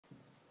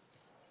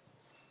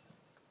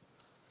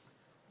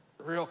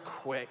real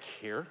quick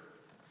here.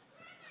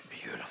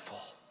 Beautiful.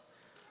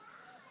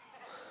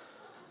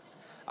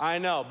 I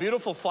know,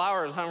 beautiful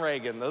flowers, huh,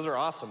 Reagan? Those are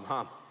awesome,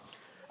 huh?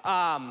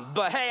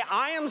 But hey,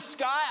 I am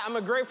Scott. I'm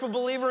a grateful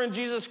believer in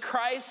Jesus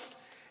Christ,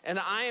 and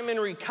I am in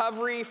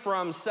recovery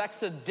from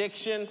sex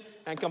addiction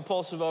and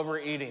compulsive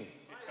overeating.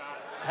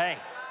 Hey,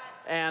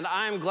 and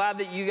I'm glad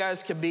that you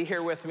guys could be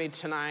here with me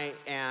tonight,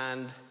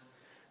 and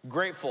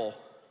grateful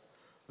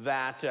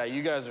that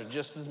you guys are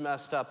just as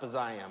messed up as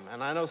I am.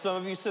 And I know some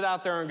of you sit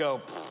out there and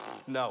go,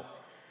 no.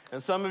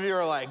 And some of you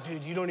are like,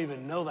 dude, you don't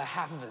even know the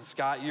half of it,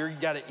 Scott. You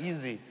got it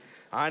easy.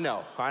 I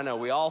know.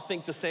 We all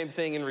think the same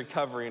thing in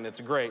recovery, and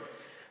it's great.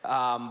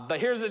 But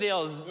here's the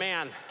deal is,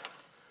 man,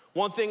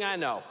 one thing I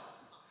know,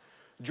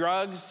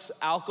 drugs,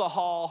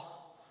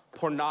 alcohol,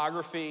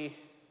 pornography,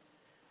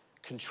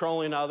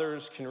 controlling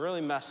others can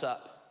really mess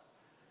up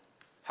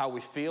how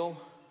we feel,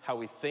 how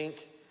we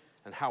think,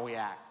 and how we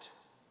act.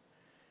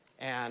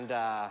 And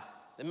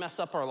they mess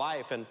up our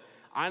life. And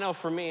I know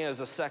for me as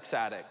a sex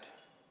addict,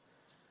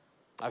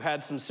 I've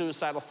had some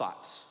suicidal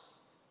thoughts.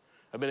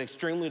 I've been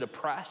extremely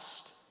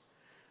depressed.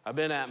 I've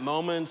been at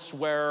moments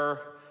where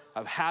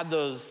I've had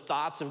those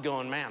thoughts of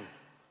going, man,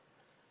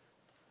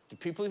 do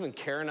people even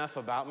care enough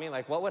about me?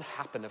 Like, what would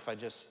happen if I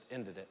just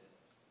ended it?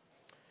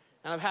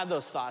 And I've had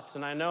those thoughts,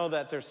 and I know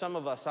that there's some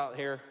of us out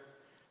here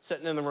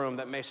sitting in the room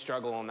that may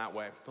struggle in that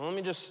way. But let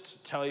me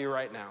just tell you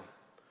right now,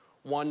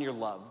 one, you're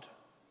loved,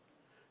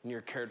 and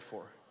you're cared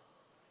for.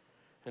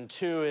 And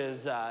two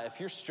is, if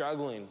you're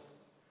struggling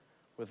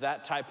with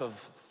that type of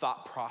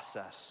thought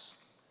process,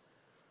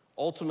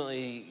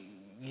 ultimately,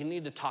 you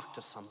need to talk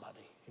to somebody.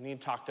 You need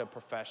to talk to a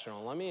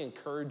professional. Let me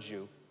encourage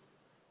you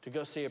to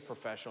go see a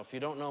professional. If you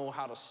don't know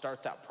how to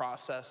start that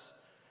process,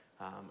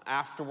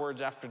 afterwards,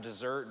 after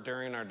dessert,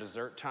 during our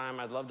dessert time,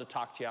 I'd love to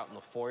talk to you out in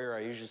the foyer. I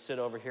usually sit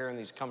over here in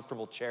these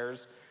comfortable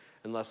chairs,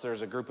 unless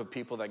there's a group of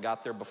people that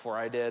got there before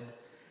I did,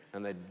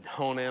 and they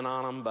hone in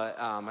on them. But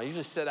I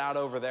usually sit out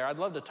over there. I'd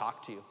love to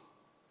talk to you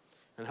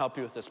and help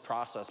you with this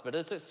process. But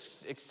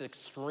it's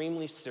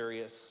extremely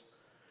serious.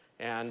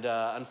 And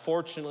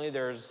unfortunately,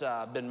 there's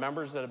been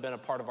members that have been a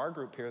part of our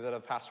group here that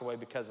have passed away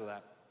because of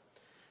that.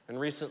 And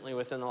recently,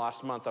 within the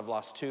last month, I've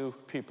lost 2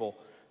 people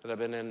that I've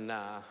been in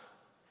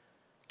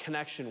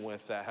connection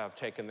with that have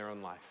taken their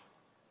own life.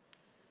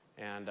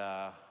 And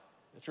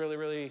it's really,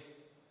 really,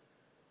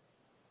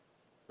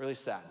 really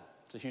sad.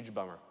 It's a huge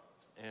bummer.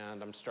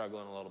 And I'm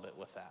struggling a little bit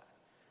with that.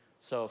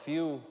 So if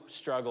you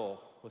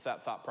struggle with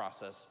that thought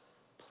process,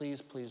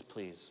 please, please,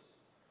 please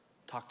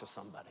talk to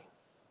somebody.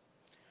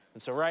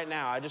 And so right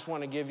now, I just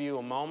want to give you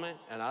a moment,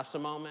 and us a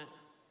moment.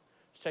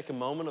 Just take a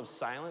moment of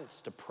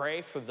silence to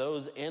pray for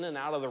those in and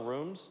out of the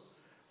rooms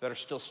that are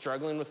still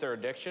struggling with their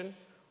addiction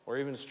or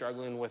even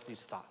struggling with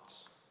these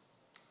thoughts.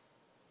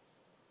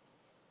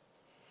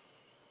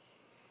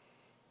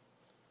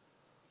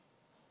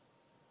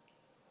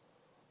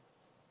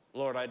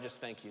 Lord, I just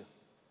thank you.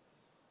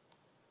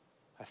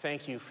 I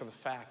thank you for the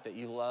fact that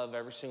you love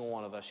every single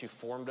one of us. You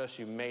formed us,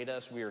 you made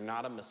us. We are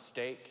not a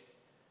mistake.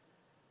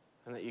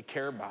 And that you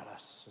care about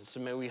us. And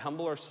so may we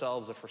humble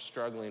ourselves if we're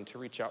struggling to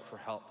reach out for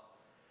help.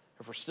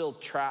 If we're still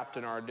trapped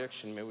in our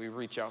addiction, may we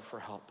reach out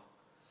for help.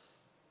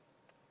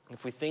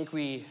 If we think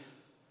we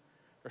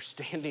are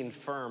standing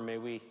firm, may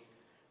we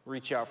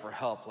reach out for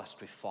help lest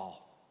we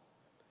fall.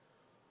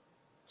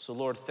 So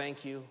Lord,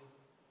 thank you.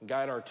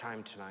 Guide our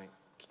time tonight.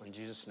 In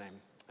Jesus' name,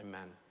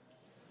 amen.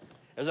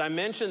 As I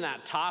mentioned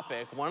that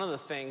topic, one of the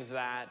things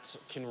that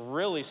can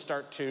really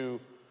start to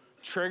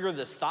trigger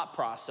this thought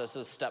process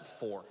is step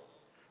 4.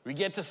 We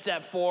get to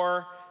step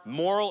 4,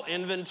 moral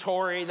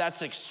inventory.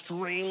 That's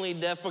extremely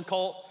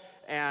difficult,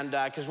 and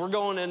because we're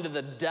going into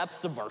the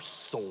depths of our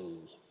soul.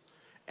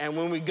 And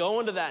when we go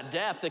into that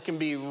depth, it can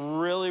be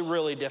really,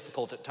 really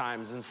difficult at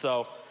times. And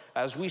so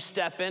as we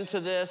step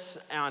into this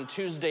on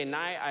Tuesday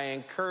night, I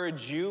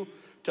encourage you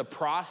to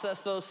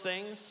process those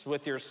things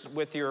with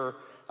your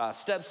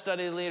step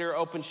study leader,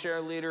 open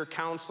share leader,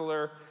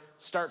 counselor.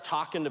 Start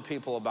talking to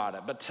people about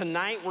it. But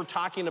tonight, we're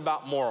talking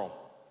about moral.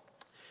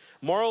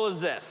 Moral is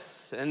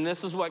this, and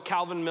this is what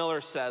Calvin Miller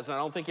says, and I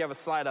don't think you have a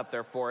slide up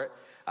there for it.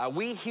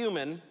 We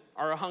human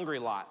are a hungry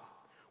lot.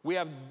 We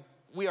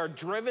are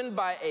driven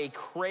by a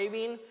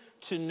craving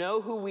to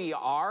know who we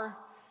are,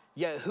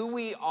 yet who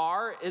we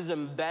are is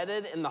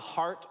embedded in the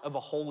heart of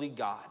a holy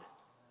God.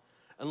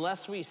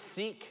 Unless we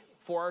seek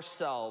for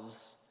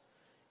ourselves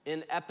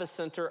in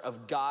epicenter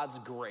of God's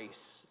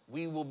grace,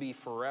 we will be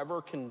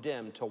forever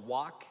condemned to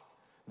walk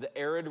the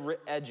arid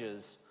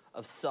edges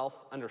of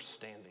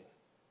self-understanding.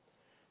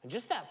 And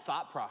just that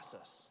thought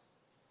process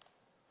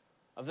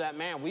of that,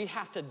 man, we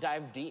have to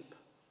dive deep.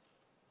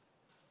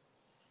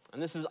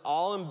 And this is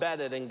all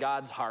embedded in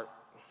God's heart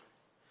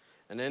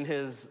and in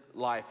his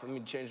life. Let me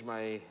change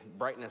my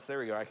brightness. There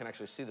we go. I can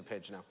actually see the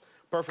page now.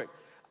 Perfect.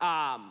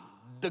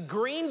 The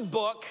Green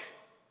Book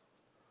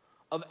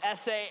of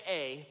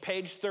SAA,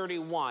 page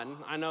 31.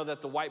 I know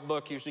that the white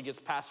book usually gets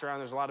passed around.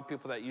 There's a lot of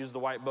people that use the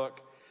white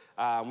book.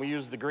 We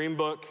use the Green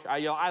Book.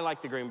 I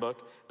like the Green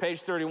Book.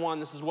 Page 31,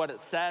 this is what it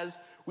says.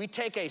 We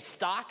take a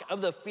stock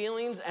of the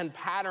feelings and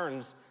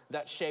patterns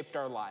that shaped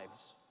our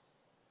lives.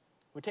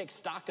 We take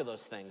stock of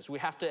those things. We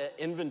have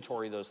to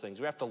inventory those things.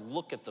 We have to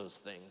look at those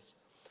things.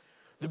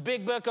 The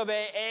Big Book of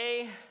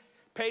AA,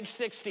 page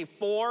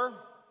 64. If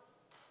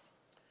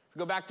we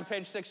go back to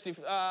page 60,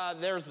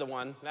 there's the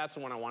one. That's the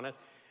one I wanted.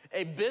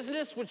 A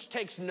business which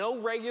takes no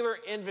regular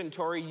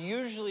inventory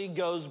usually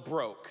goes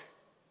broke.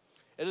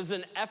 It is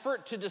an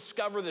effort to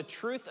discover the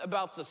truth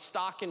about the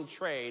stock in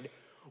trade.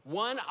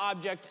 One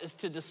object is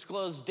to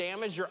disclose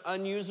damaged or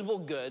unusable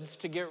goods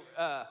to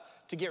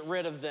get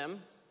rid of them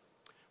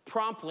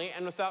promptly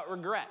and without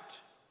regret.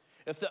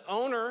 If the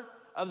owner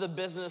of the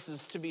business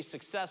is to be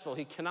successful,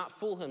 he cannot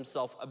fool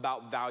himself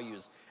about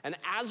values. And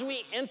as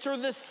we enter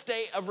this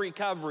state of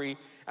recovery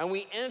and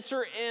we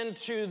enter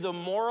into the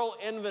moral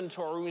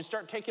inventory, when we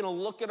start taking a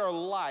look at our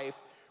life,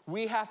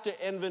 we have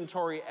to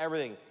inventory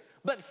everything.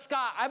 But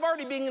Scott, I've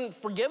already been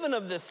forgiven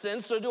of this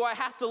sin, so do I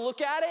have to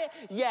look at it?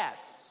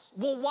 Yes.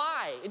 Well,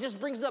 why? It just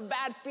brings up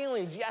bad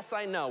feelings. Yes,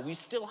 I know. We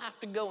still have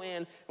to go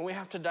in and we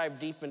have to dive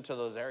deep into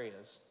those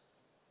areas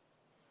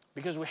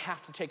because we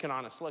have to take an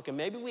honest look. And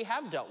maybe we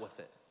have dealt with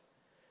it.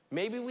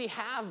 Maybe we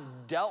have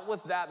dealt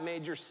with that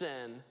major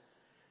sin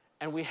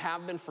and we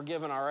have been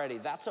forgiven already.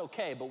 That's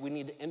okay, but we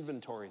need to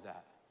inventory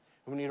that.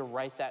 We need to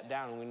write that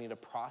down and we need to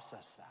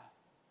process that.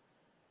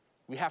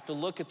 We have to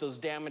look at those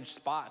damaged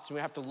spots. And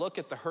we have to look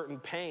at the hurt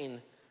and pain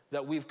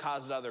that we've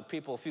caused other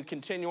people. If you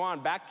continue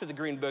on back to the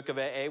Green Book of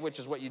AA, which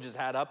is what you just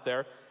had up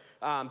there,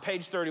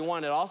 page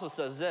 31, it also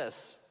says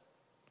this.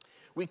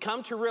 We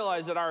come to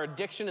realize that our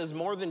addiction is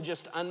more than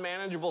just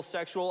unmanageable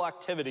sexual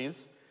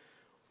activities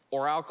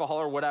or alcohol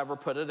or whatever,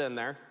 put it in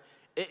there.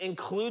 It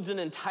includes an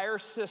entire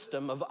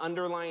system of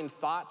underlying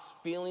thoughts,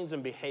 feelings,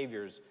 and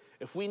behaviors.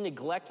 If we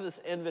neglect this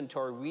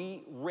inventory,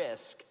 we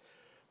risk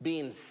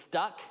being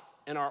stuck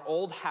in our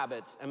old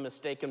habits and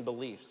mistaken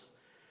beliefs,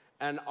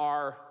 and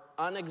our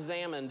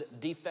unexamined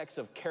defects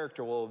of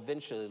character will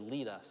eventually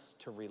lead us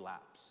to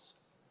relapse.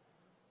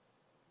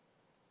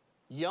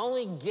 You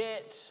only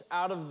get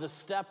out of the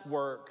step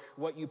work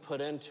what you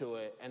put into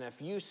it, and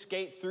if you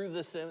skate through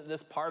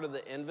this part of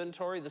the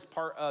inventory, this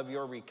part of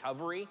your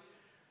recovery,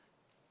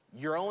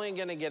 you're only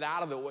going to get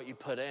out of it what you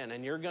put in,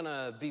 and you're going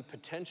to be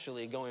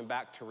potentially going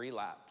back to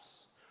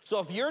relapse. So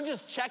if you're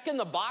just checking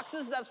the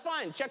boxes, that's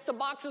fine. Check the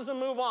boxes and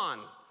move on.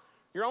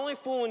 You're only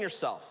fooling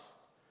yourself.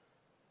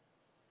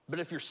 But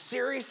if you're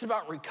serious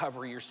about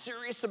recovery, you're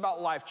serious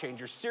about life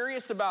change, you're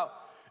serious about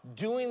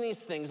doing these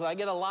things. I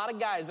get a lot of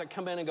guys that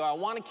come in and go, I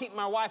want to keep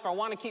my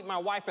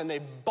wife, and they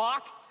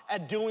balk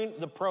at doing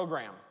the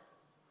program.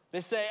 They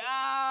say,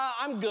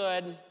 I'm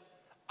good.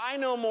 I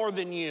know more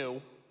than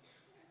you.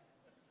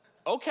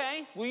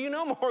 Okay, well, you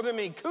know more than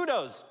me.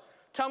 Kudos.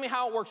 Tell me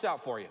how it works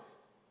out for you.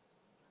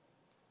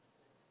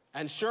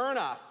 And sure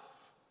enough,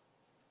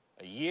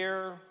 a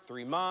year,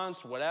 3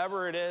 months,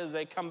 whatever it is,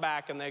 they come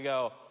back and they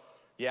go,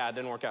 yeah, it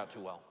didn't work out too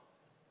well.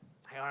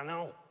 I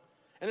know.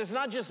 And it's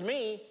not just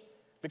me,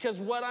 because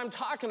what I'm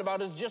talking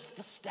about is just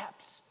the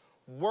steps.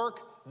 Work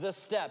the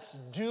steps.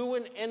 Do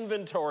an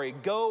inventory.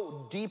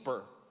 Go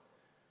deeper.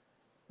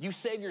 You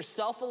save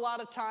yourself a lot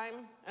of time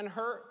and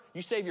hurt.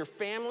 You save your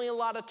family a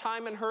lot of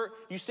time and hurt.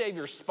 You save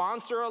your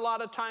sponsor a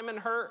lot of time and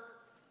hurt.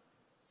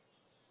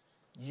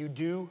 You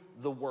do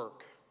the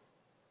work.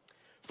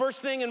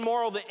 First thing in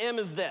moral, the M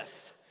is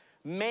this: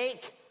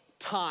 make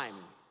time.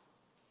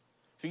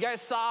 If you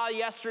guys saw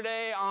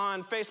yesterday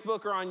on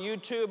Facebook or on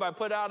YouTube, I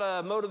put out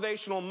a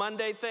Motivational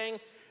Monday thing,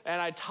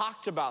 and I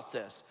talked about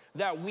this,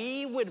 that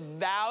we would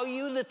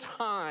value the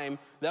time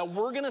that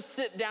we're going to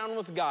sit down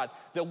with God,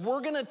 that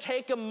we're going to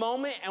take a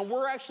moment and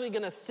we're actually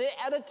going to sit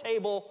at a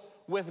table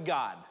with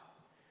God.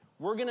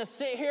 We're going to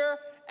sit here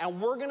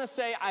and we're going to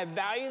say, I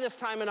value this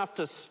time enough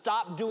to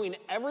stop doing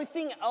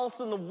everything else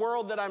in the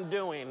world that I'm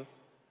doing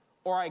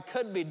or I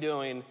could be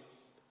doing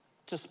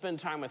to spend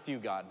time with you,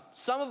 God.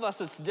 Some of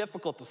us, it's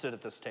difficult to sit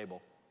at this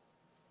table.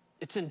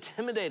 It's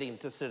intimidating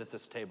to sit at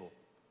this table.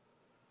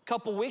 A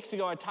couple weeks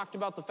ago, I talked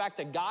about the fact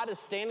that God is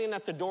standing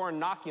at the door and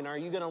knocking. Are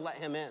you going to let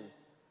him in?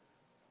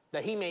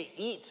 That he may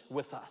eat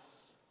with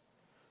us.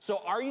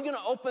 So are you going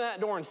to open that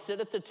door and sit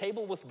at the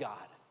table with God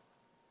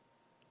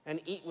and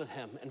eat with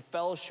him and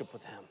fellowship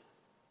with him?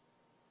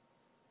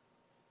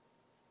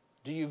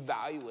 Do you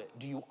value it?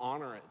 Do you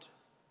honor it?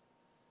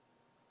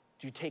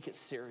 Do you take it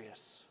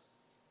serious?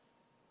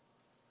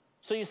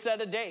 So you set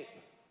a date.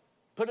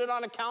 Put it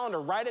on a calendar.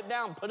 Write it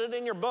down. Put it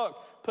in your book.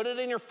 Put it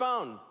in your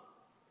phone.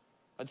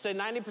 I'd say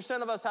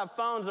 90% of us have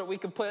phones that we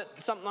could put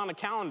something on a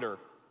calendar.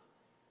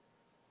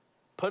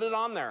 Put it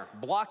on there.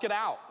 Block it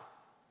out.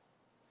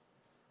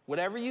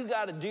 Whatever you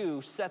got to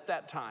do, set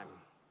that time.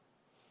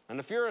 And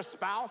if you're a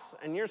spouse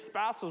and your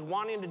spouse is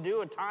wanting to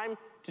do a time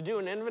to do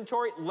an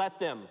inventory, let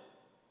them.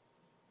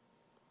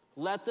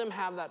 Let them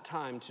have that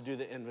time to do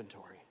the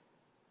inventory.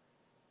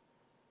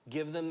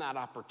 Give them that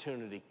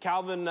opportunity.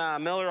 Calvin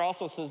Miller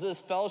also says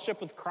this: fellowship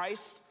with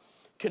Christ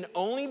can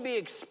only be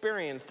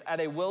experienced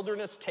at a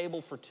wilderness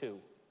table for two.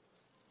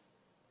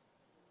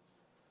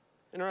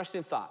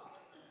 Interesting thought.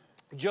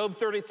 Job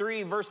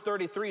 33, verse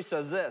 33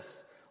 says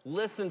this,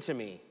 listen to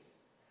me,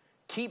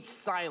 keep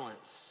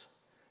silence,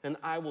 and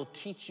I will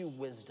teach you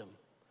wisdom.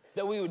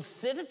 That we would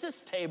sit at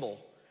this table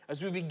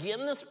as we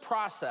begin this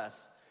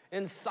process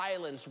in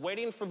silence,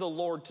 waiting for the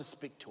Lord to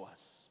speak to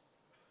us.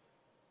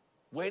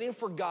 Waiting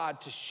for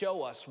God to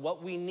show us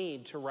what we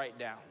need to write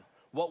down,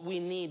 what we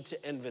need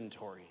to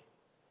inventory.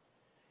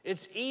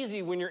 It's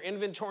easy when you're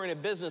inventorying a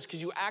business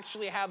because you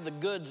actually have the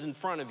goods in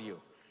front of you.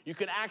 You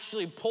can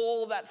actually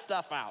pull that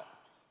stuff out.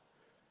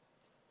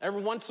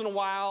 Every once in a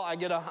while, I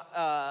get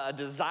a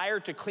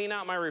desire to clean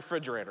out my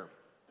refrigerator.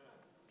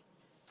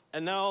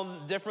 And no,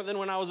 different than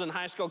when I was in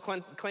high school,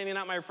 cleaning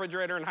out my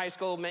refrigerator in high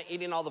school meant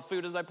eating all the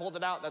food as I pulled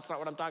it out. That's not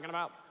what I'm talking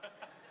about.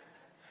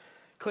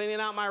 Cleaning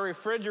out my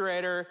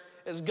refrigerator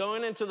is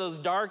going into those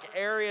dark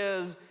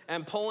areas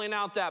and pulling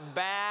out that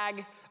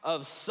bag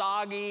of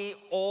soggy,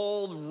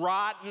 old,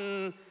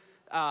 rotten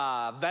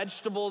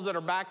vegetables that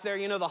are back there.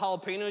 You know, the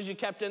jalapenos you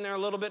kept in there a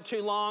little bit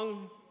too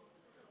long?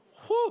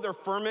 Whew, they're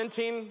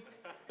fermenting.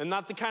 And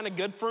not the kind of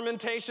good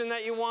fermentation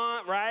that you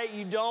want, right?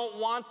 You don't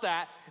want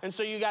that. And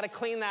so you got to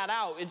clean that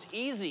out. It's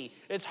easy.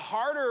 It's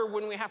harder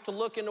when we have to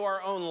look into our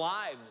own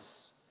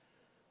lives,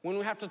 when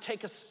we have to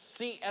take a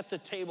seat at the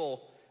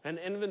table and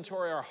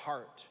inventory our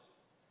heart,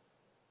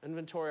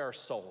 inventory our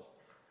soul.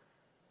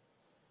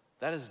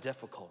 That is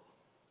difficult.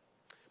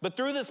 But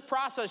through this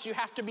process, you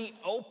have to be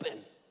open.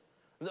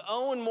 The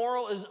Owen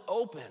moral is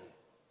open.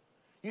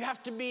 You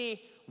have to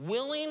be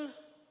willing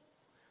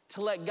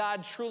to let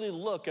God truly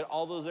look at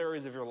all those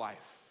areas of your life.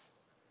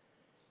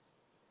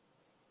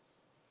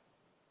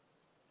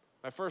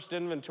 My first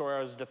inventory, I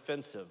was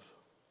defensive.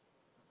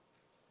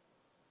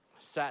 I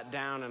sat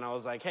down and I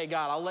was like, hey,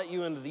 God, I'll let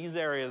you into these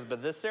areas,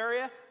 but this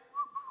area,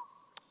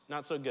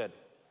 not so good.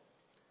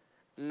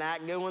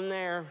 Not going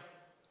there.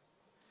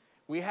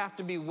 We have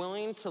to be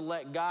willing to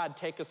let God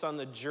take us on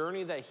the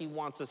journey that he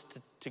wants us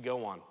to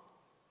go on.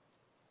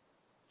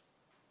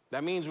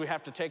 That means we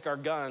have to take our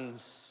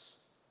guns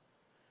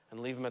and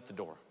leave them at the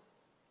door.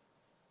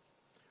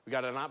 We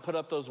got to not put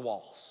up those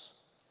walls.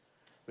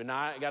 We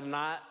got to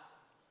not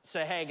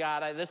say, hey,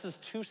 God, this is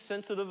too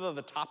sensitive of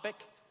a topic.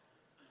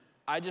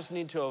 I just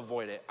need to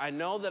avoid it. I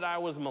know that I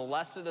was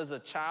molested as a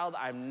child.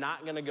 I'm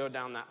not going to go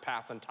down that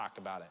path and talk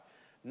about it.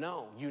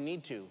 No, you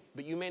need to.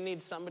 But you may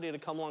need somebody to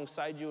come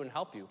alongside you and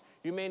help you.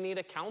 You may need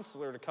a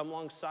counselor to come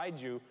alongside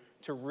you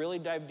to really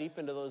dive deep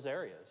into those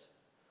areas.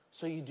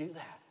 So you do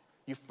that.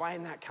 You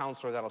find that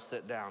counselor that'll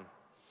sit down.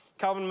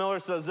 Calvin Miller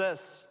says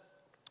this,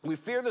 we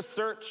fear the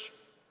search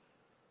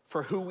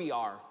for who we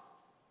are,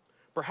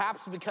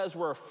 perhaps because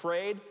we're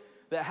afraid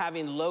that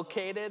having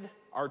located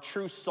our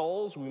true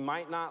souls, we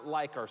might not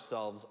like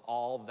ourselves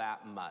all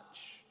that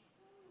much.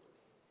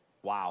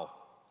 Wow.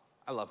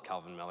 I love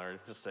Calvin Miller,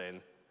 just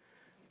saying.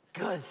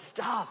 Good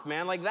stuff,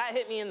 man. Like that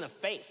hit me in the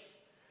face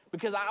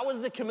because I was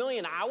the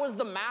chameleon. I was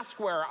the mask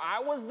wearer.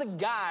 I was the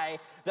guy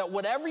that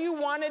whatever you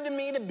wanted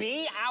me to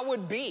be, I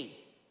would be.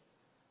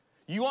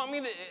 You want me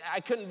to, I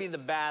couldn't be the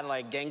bad,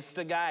 like,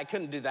 gangsta guy. I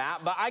couldn't do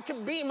that. But I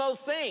could be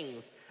most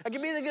things. I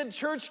could be the good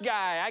church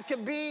guy. I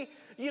could be,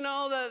 you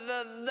know,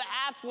 the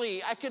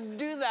athlete. I could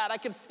do that. I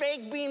could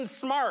fake being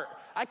smart.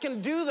 I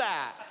can do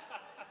that.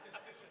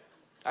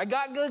 I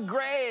got good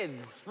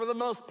grades for the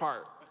most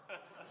part.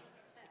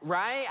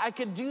 Right? I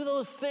could do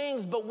those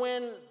things. But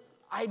when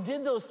I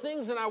did those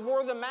things and I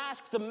wore the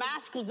mask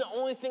was the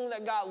only thing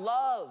that got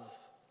love.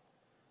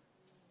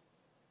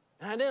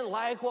 And I didn't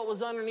like what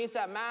was underneath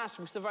that mask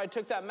because if I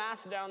took that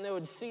mask down, they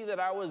would see that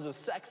I was a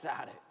sex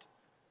addict.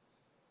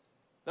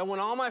 That when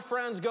all my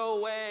friends go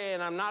away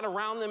and I'm not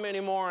around them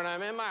anymore and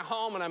I'm in my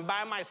home and I'm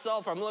by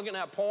myself, I'm looking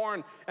at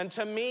porn. And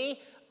to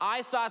me,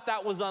 I thought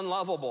that was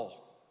unlovable.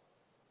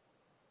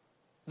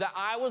 That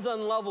I was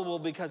unlovable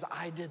because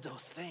I did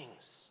those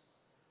things.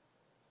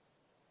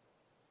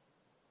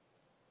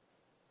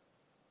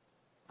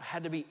 I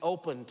had to be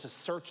open to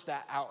search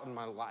that out in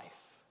my life.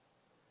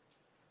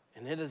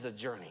 And it is a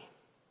journey.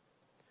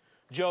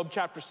 Job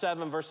chapter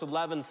 7, verse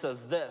 11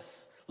 says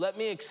this, let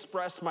me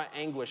express my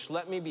anguish.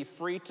 Let me be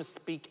free to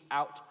speak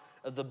out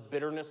of the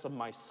bitterness of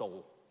my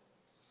soul.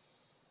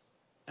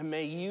 And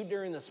may you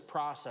during this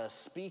process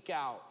speak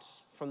out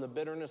from the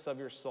bitterness of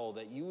your soul,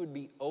 that you would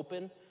be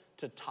open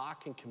to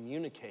talk and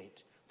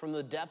communicate from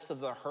the depths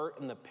of the hurt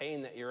and the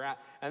pain that you're at.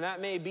 And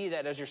that may be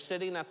that as you're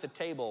sitting at the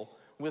table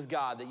with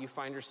God, that you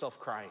find yourself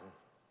crying,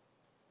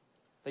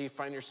 that you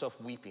find yourself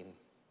weeping.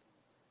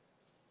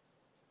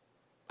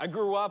 I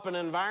grew up in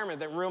an environment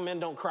that real men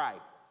don't cry.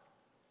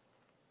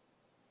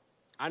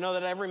 I know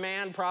that every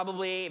man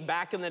probably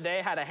back in the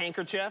day had a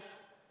handkerchief,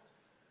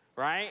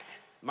 right?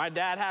 My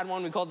dad had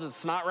one, we called it the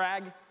snot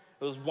rag.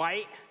 It was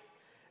white,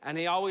 and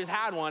he always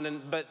had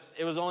one, but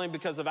it was only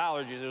because of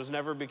allergies. It was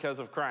never because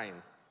of crying.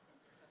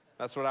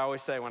 That's what I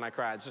always say when I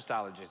cry. It's just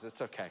allergies.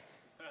 It's okay.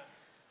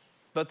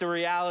 But the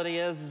reality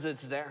is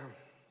it's there.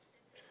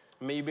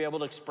 May you be able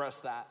to express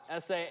that.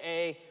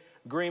 SAA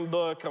Green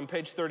Book on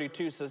page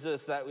 32 says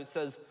this, that it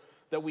says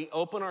that we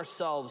open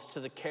ourselves to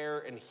the care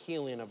and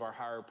healing of our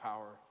higher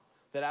power.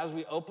 that as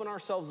we open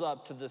ourselves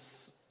up to the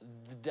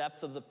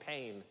depth of the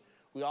pain,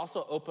 we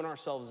also open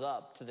ourselves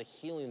up to the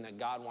healing that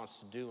God wants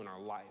to do in our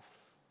life.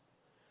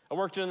 I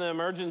worked in the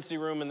emergency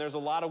room, and there's a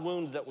lot of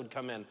wounds that would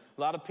come in.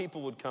 A lot of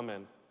people would come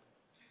in.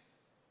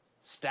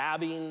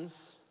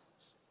 Stabbings,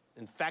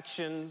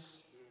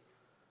 infections,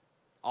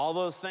 all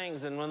those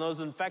things. And when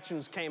those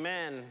infections came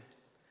in,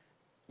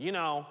 you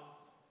know,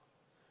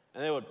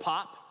 and they would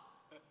pop.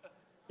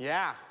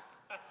 Yeah.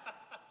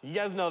 You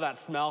guys know that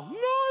smell.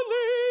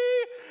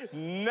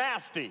 Gnarly,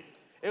 nasty.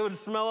 It would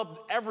smell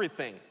up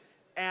everything.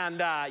 And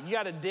you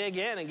got to dig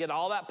in and get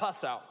all that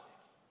pus out.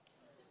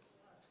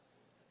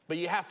 But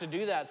you have to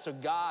do that so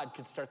God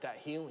could start that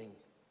healing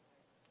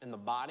in the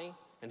body,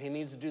 and he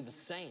needs to do the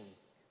same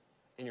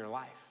in your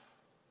life.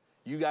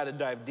 You got to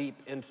dive deep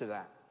into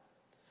that.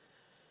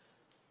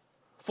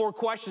 4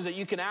 questions that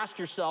you can ask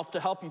yourself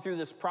to help you through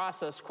this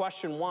process.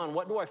 Question 1,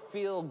 what do I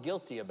feel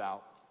guilty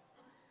about?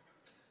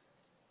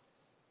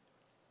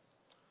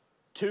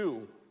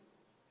 2,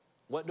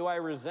 what do I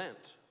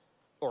resent?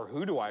 Or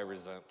who do I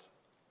resent?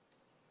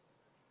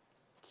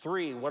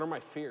 3, what are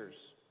my fears?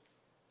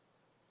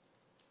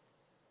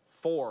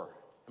 4,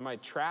 am I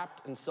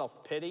trapped in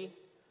self-pity,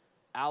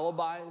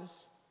 alibis,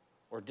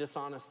 or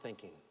dishonest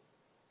thinking?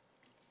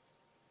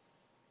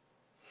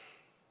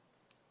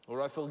 What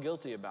do I feel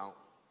guilty about?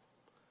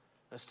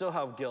 I still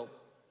have guilt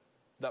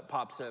that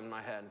pops in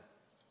my head.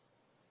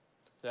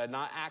 Did I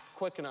not act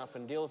quick enough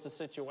and deal with the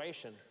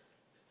situation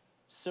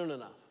soon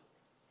enough?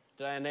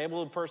 Did I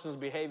enable the person's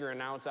behavior and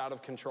now it's out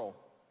of control?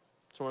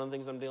 It's one of the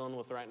things I'm dealing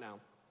with right now.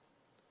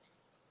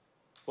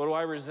 What do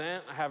I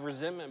resent? I have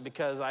resentment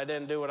because I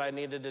didn't do what I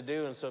needed to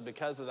do, and so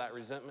because of that,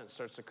 resentment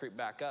starts to creep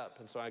back up,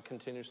 and so I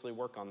continuously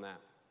work on that.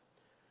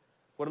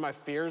 What are my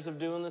fears of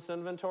doing this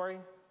inventory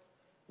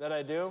that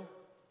I do?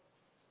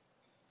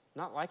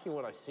 Not liking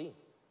what I see.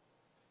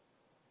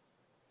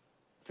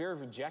 Fear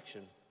of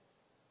rejection.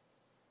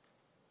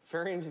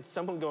 Fearing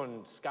someone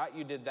going, Scott,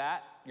 you did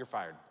that, you're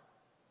fired.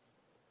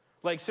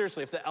 Like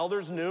seriously, if the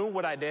elders knew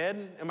what I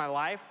did in my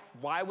life,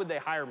 why would they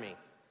hire me?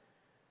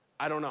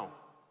 I don't know.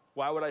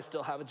 Why would I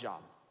still have a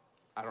job?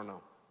 I don't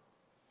know.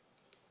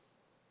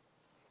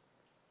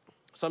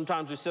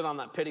 Sometimes we sit on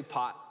that pity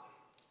pot.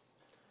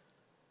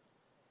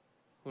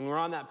 When we're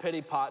on that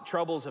pity pot,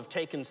 troubles have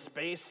taken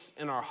space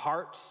in our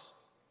hearts.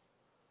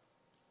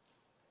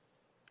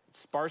 It's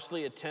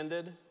sparsely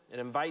attended. It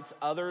invites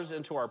others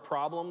into our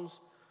problems.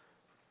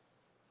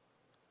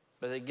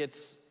 But it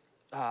gets,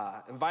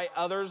 invite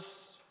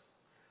others,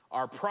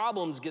 our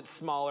problems get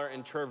smaller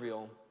and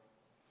trivial.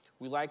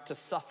 We like to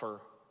suffer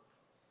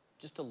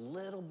just a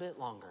little bit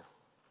longer.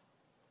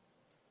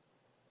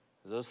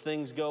 As those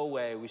things go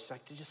away, we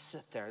like to just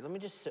sit there. Let me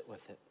just sit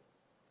with it.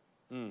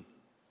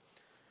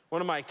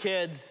 One of my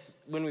kids,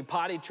 when we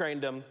potty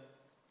trained him,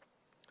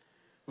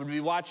 would be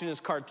watching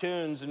his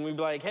cartoons, and we'd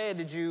be like, hey,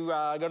 did you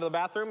go to the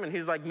bathroom? And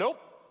he's like, nope.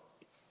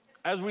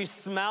 As we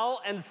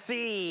smell and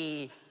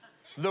see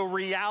the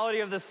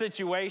reality of the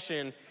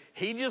situation,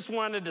 he just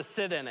wanted to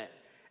sit in it.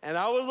 And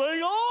I was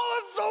like,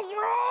 oh, it's so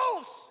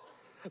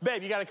gross.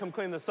 Babe, you got to come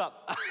clean this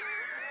up.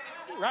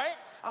 Right?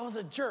 I was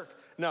a jerk.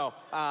 No,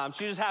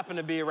 she just happened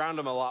to be around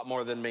him a lot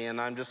more than me,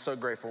 and I'm just so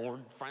grateful. We're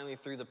finally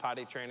through the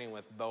potty training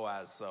with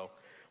Boaz, so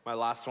my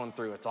last one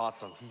through. It's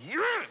awesome.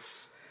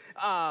 Yes!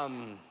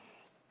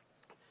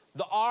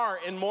 The R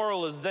in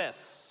moral is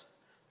this: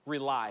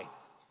 rely.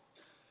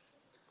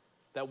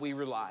 That we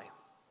rely.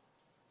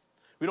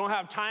 We don't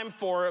have time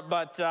for it,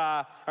 but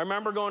I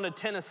remember going to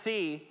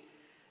Tennessee,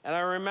 and I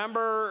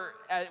remember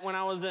when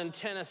I was in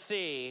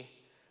Tennessee,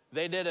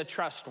 they did a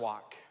trust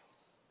walk.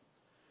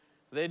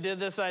 They did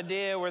this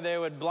idea where they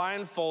would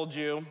blindfold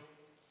you.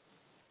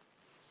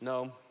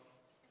 No,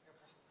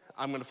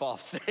 I'm going to fall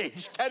off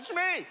stage. Catch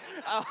me.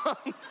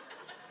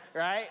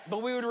 Right?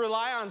 But we would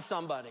rely on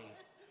somebody.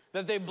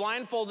 That they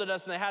blindfolded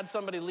us and they had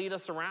somebody lead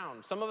us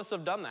around. Some of us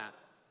have done that.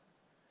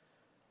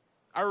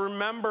 I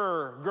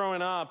remember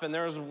growing up, and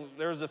there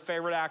was a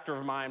favorite actor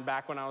of mine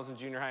back when I was in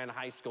junior high and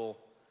high school,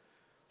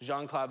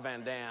 Jean-Claude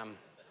Van Damme.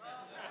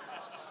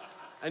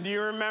 And do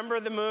you remember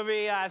the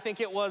movie? I think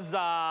it was,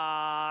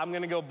 I'm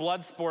going to go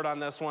Bloodsport on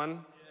this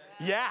one.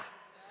 Yeah,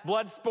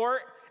 Bloodsport.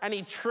 And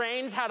he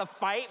trains how to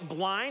fight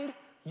blind.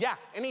 Yeah,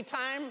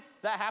 anytime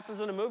that happens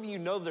in a movie, you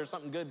know there's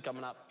something good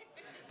coming up.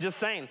 Just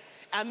saying.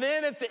 And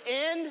then at the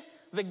end,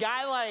 the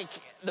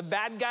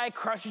bad guy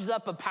crushes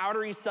up a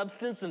powdery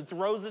substance and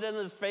throws it in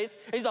his face.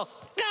 And he's all,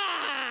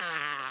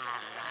 ah!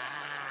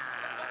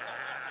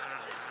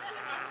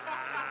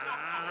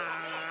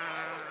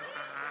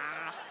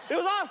 It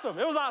was awesome.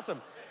 It was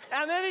awesome.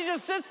 And then he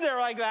just sits there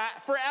like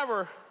that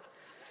forever.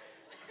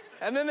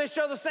 And then they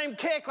show the same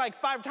kick like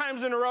 5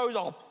 times in a row. He's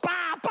all,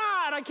 bah,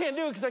 bah, and I can't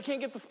do it because I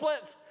can't get the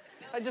splits.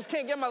 I just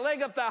can't get my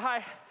leg up that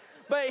high.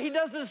 But he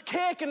does this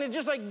kick, and it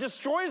just like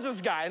destroys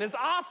this guy, and it's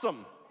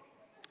awesome.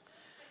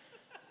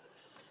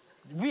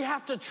 We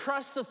have to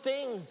trust the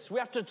things. We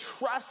have to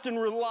trust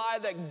and rely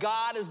that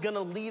God is going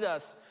to lead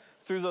us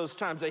through those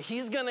times, that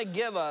he's going to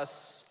give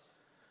us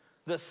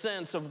the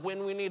sense of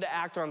when we need to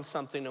act on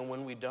something and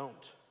when we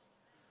don't.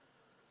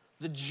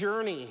 The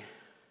journey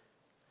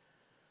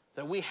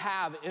that we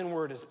have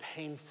inward is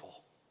painful.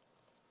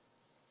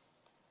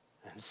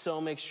 And so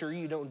make sure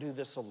you don't do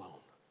this alone.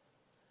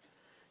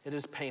 It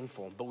is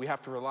painful, but we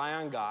have to rely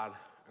on God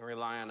and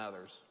rely on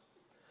others.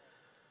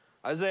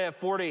 Isaiah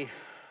 40,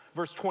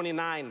 verse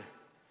 29,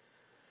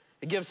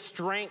 it gives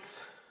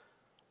strength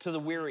to the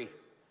weary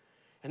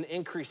and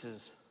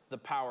increases the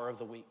power of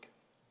the weak.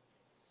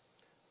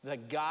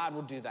 That God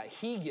will do that.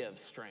 He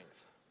gives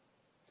strength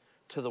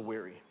to the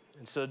weary.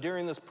 And so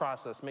during this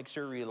process, make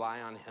sure you rely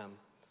on him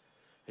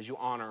as you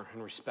honor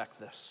and respect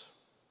this.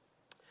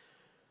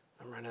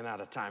 I'm running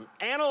out of time.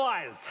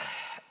 Analyze.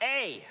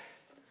 A.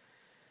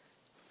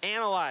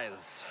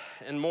 Analyze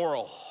and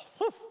moral.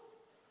 Whew.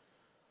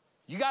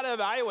 You got to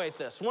evaluate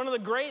this. One of the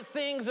great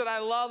things that I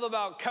love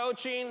about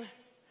coaching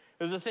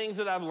is the things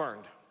that I've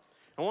learned.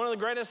 And one of the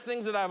greatest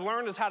things that I've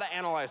learned is how to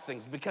analyze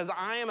things, because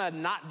I am a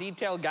not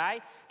detailed guy.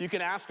 You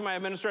can ask my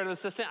administrative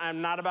assistant,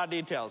 I'm not about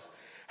details.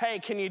 Hey,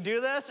 can you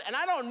do this? And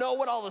I don't know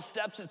what all the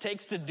steps it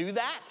takes to do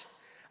that.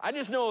 I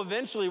just know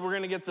eventually we're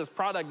going to get this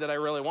product that I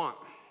really want.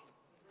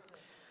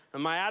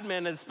 And my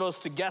admin is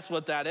supposed to guess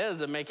what that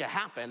is and make it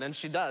happen, and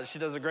she does. She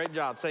does a great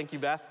job. Thank you,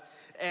 Beth.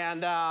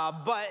 And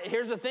but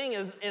here's the thing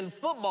is, in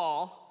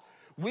football,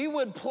 we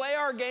would play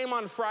our game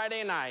on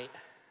Friday night,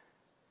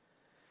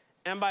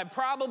 and by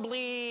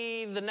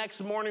probably the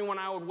next morning when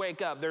I would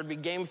wake up, there'd be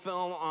game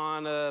film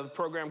on a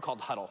program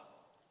called Huddle.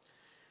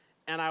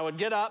 And I would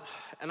get up,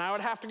 and I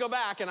would have to go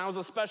back, and I was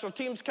a special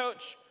teams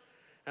coach,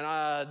 and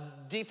a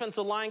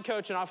defensive line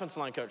coach, and offensive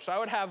line coach. So I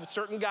would have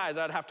certain guys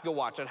I'd have to go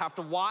watch. I'd have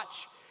to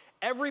watch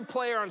every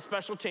player on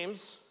special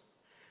teams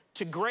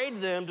to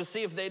grade them to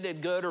see if they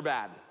did good or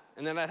bad.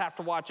 And then I'd have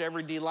to watch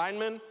every D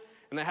lineman,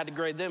 and I had to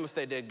grade them if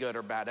they did good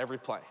or bad every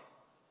play.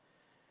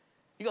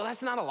 You go,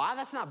 that's not a lot,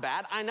 that's not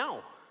bad. I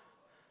know.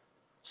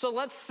 So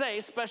let's say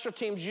special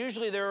teams,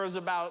 usually there was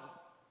about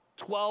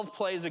 12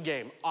 plays a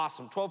game.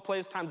 Awesome, 12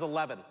 plays times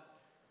 11.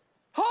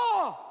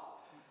 Oh,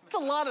 that's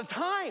a lot of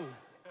time.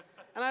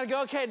 And I'd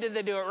go, okay, did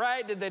they do it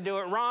right? Did they do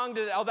it wrong?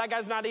 Oh, that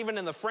guy's not even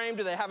in the frame.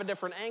 Do they have a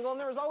different angle? And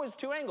there was always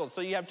two angles.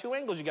 So you have two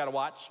angles you got to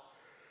watch.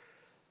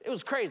 It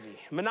was crazy,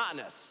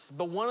 monotonous.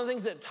 But one of the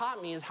things that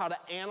taught me is how to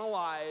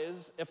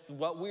analyze if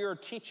what we are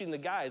teaching the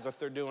guys, if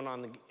they're doing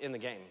in the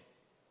game.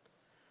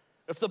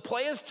 If the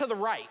play is to the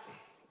right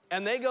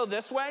and they go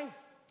this way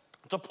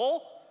to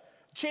pull,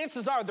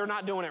 chances are they're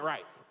not doing it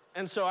right.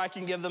 And so I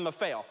can give them a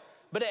fail.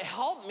 But it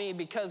helped me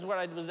because what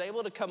I was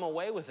able to come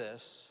away with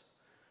this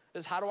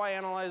is, how do I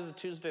analyze a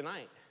Tuesday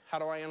night? How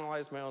do I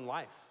analyze my own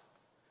life?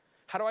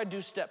 How do I do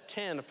step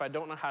 10 if I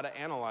don't know how to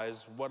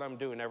analyze what I'm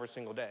doing every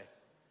single day?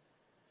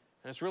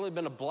 And it's really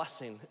been a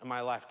blessing in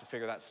my life to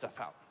figure that stuff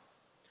out.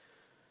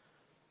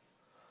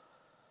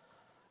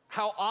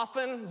 How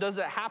often does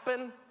it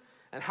happen,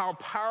 and how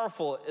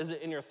powerful is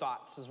it in your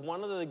thoughts is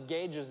one of the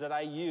gauges that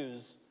I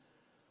use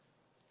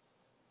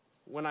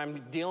when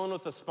I'm dealing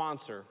with a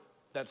sponsor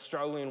that's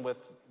struggling with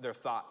their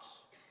thoughts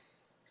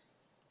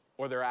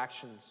or their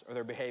actions or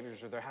their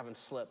behaviors, or they're having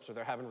slips or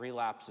they're having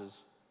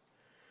relapses.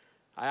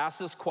 I ask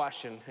this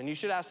question, and you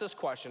should ask this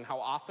question: how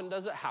often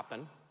does it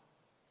happen?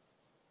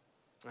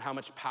 And how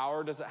much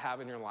power does it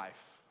have in your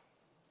life?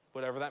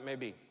 Whatever that may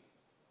be.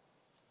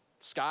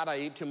 Scott, I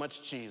eat too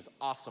much cheese.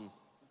 Awesome.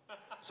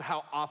 So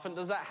how often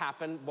does that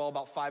happen? Well,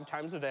 about 5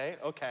 times a day.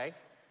 Okay.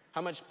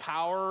 How much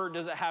power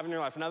does it have in your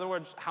life? In other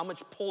words, how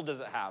much pull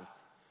does it have?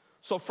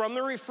 So from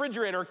the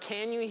refrigerator,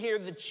 can you hear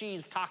the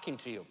cheese talking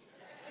to you?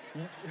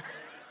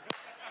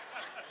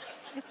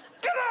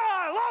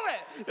 I love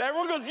it.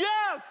 Everyone goes,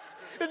 yes,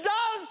 it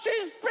does.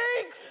 Cheese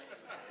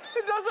speaks.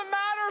 It doesn't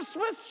matter.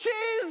 Swiss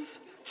cheese,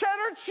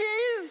 cheddar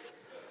cheese,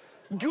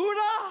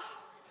 Gouda.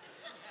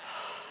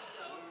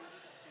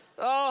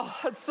 Oh,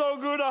 it's so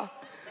Gouda.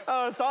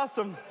 Oh, it's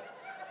awesome.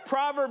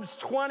 Proverbs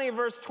 20,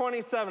 verse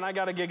 27. I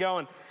got to get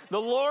going.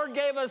 The Lord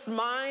gave us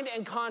mind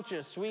and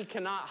conscience. We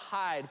cannot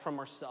hide from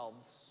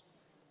ourselves.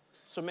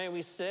 So may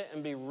we sit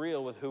and be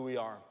real with who we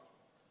are.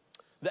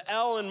 The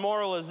L in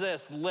moral is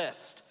this: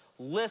 list.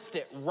 List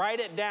it. Write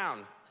it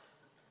down.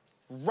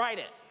 Write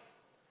it.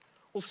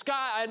 Well,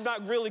 Scott, I'm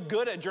not really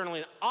good at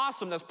journaling.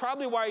 Awesome. That's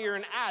probably why you're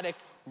an addict.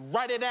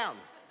 Write it down.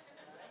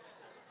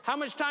 How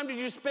much time did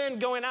you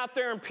spend going out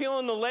there and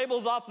peeling the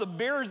labels off the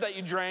beers that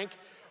you drank?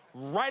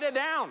 Write it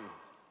down.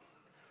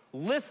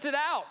 List it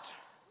out.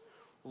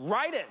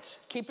 Write it.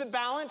 Keep it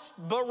balanced,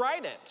 but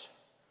write it.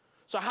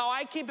 So how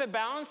I keep it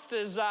balanced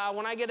is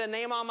when I get a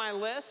name on my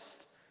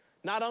list,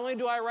 not only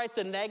do I write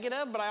the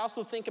negative, but I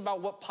also think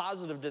about what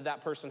positive did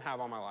that person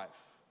have on my life.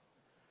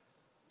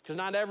 Because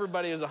not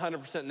everybody is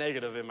 100%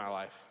 negative in my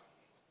life.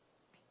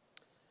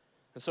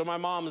 And so my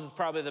mom is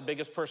probably the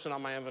biggest person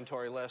on my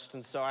inventory list,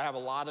 and so I have a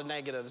lot of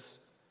negatives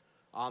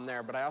on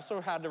there, but I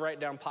also had to write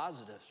down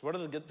positives. What are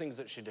the good things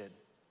that she did?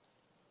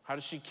 How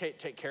did she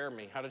take care of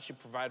me? How did she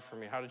provide for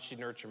me? How did she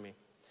nurture me?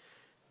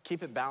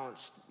 Keep it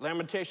balanced.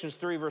 Lamentations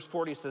 3, verse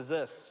 40 says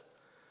this: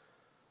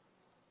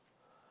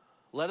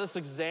 let us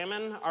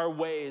examine our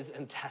ways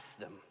and test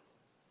them.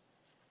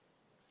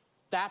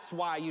 That's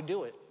why you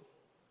do it.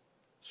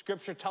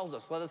 Scripture tells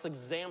us, let us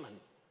examine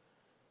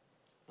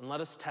and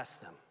let us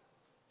test them.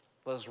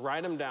 Let us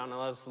write them down and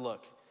let us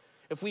look.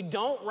 If we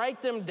don't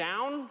write them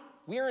down,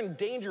 we are in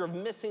danger of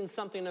missing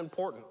something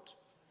important.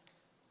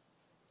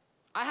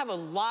 I have a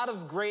lot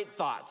of great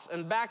thoughts.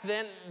 And back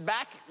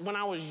when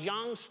I was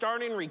young,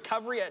 starting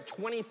recovery at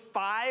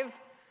 25,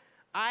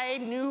 I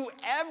knew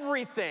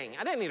everything.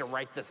 I didn't need to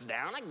write this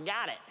down. I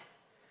got it.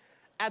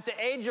 At the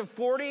age of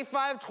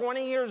 45,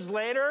 20 years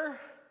later,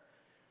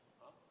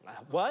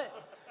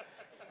 what?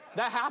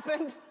 That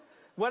happened?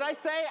 What'd I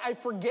say? I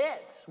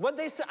forget. What'd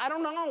they say? I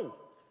don't know.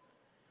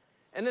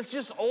 And it's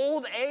just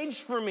old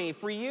age for me.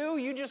 For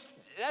you,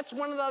 that's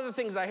one of the other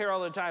things I hear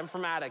all the time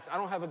from addicts. I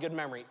don't have a good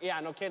memory. Yeah,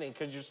 no kidding,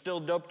 because you're still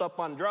doped up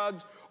on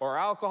drugs or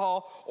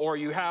alcohol, or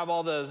you have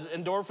all those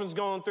endorphins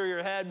going through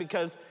your head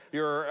because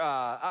you're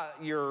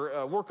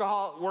a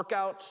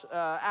workout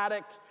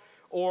addict,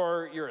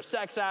 or you're a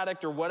sex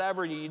addict, or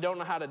whatever. You don't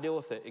know how to deal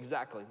with it.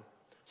 Exactly.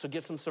 So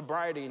get some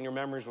sobriety, and your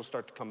memories will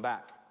start to come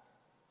back.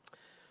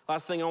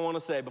 Last thing I want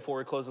to say before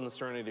we close in the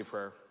Serenity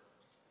Prayer.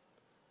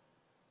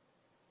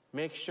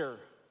 Make sure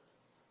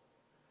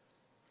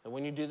that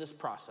when you do this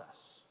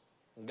process,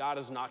 and God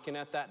is knocking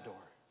at that door,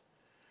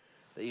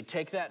 that you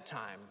take that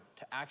time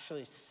to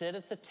actually sit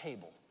at the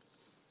table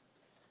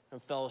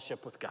and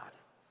fellowship with God.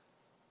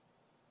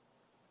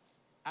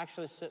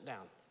 Actually sit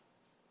down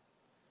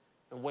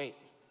and wait.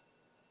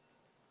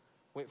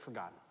 Wait for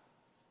God.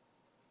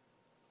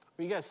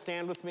 Will you guys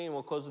stand with me and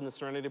we'll close in the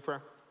Serenity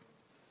Prayer?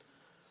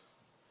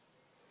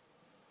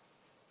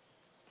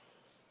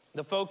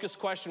 The focus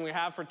question we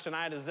have for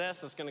tonight is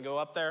this. It's going to go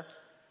up there.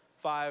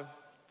 5,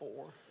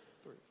 4,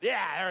 3.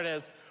 Yeah, there it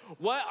is.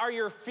 What are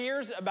your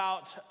fears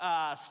about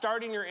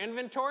starting your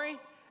inventory?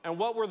 And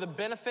what were the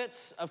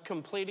benefits of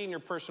completing your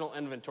personal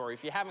inventory?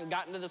 If you haven't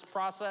gotten to this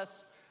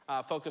process,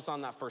 focus on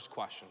that first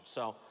question.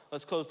 So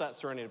let's close that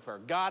Serenity Prayer.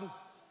 God,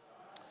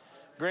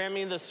 grant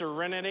me the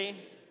serenity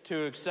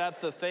to accept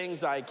the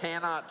things I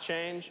cannot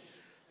change,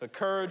 the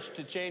courage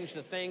to change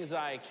the things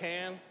I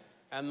can,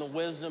 and the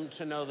wisdom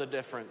to know the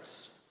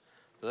difference.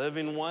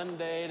 Living one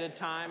day at a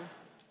time,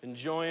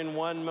 enjoying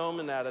one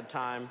moment at a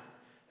time,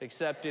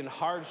 accepting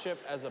hardship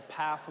as a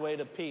pathway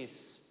to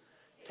peace,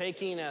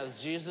 taking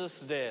as Jesus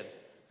did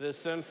this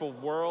sinful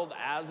world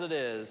as it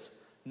is,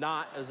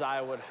 not as I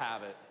would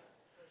have it.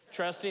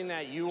 Trusting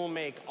that you will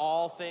make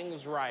all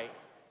things right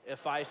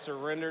if I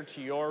surrender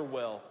to your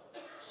will,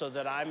 so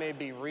that I may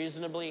be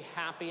reasonably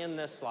happy in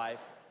this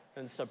life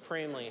and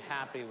supremely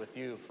happy with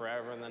you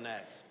forever in the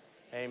next.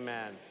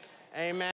 Amen. Amen.